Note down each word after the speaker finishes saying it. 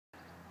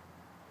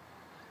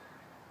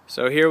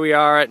So here we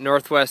are at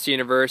Northwest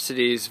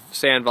University's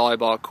sand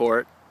volleyball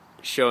court,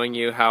 showing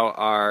you how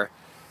our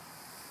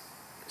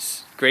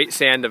Grate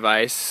sand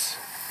device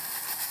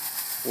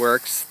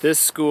works. This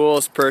school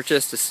has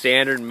purchased a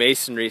standard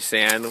masonry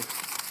sand,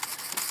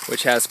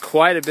 which has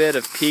quite a bit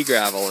of pea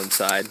gravel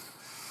inside.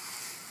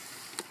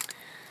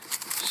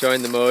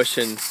 Showing the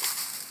motion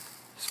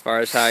as far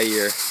as how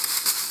you're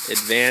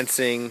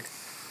advancing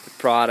the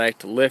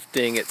product,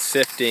 lifting it,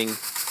 sifting,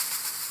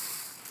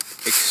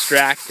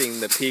 extracting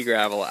the pea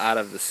gravel out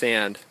of the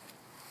sand.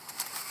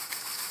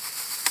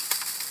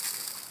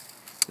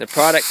 The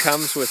product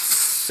comes with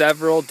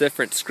several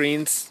different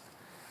screens.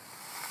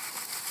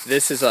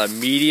 This is a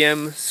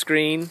medium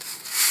screen,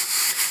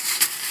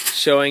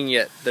 showing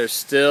yet there's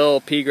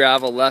still pea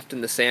gravel left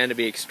in the sand to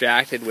be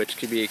extracted, which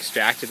could be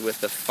extracted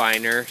with the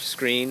finer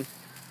screen.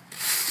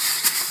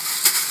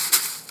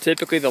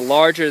 Typically, the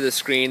larger the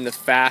screen, the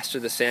faster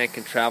the sand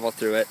can travel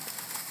through it.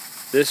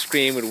 This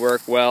screen would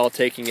work well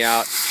taking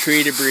out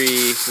tree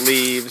debris,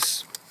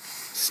 leaves,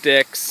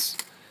 sticks,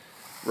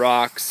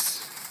 rocks,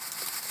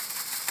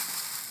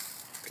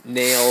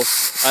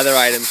 nails, other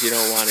items you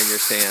don't want in your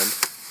sand.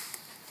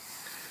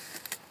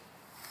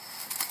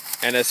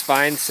 And as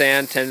fine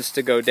sand tends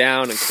to go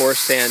down and coarse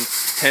sand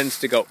tends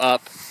to go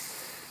up,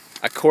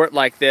 a court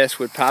like this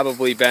would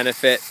probably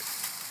benefit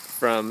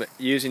from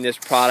using this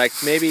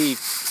product maybe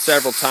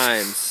several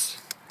times.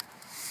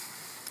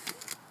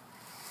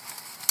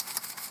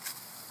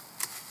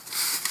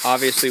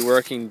 Obviously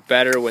working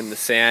better when the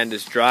sand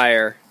is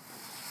drier,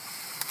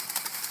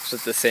 so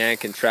that the sand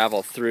can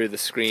travel through the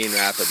screen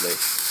rapidly.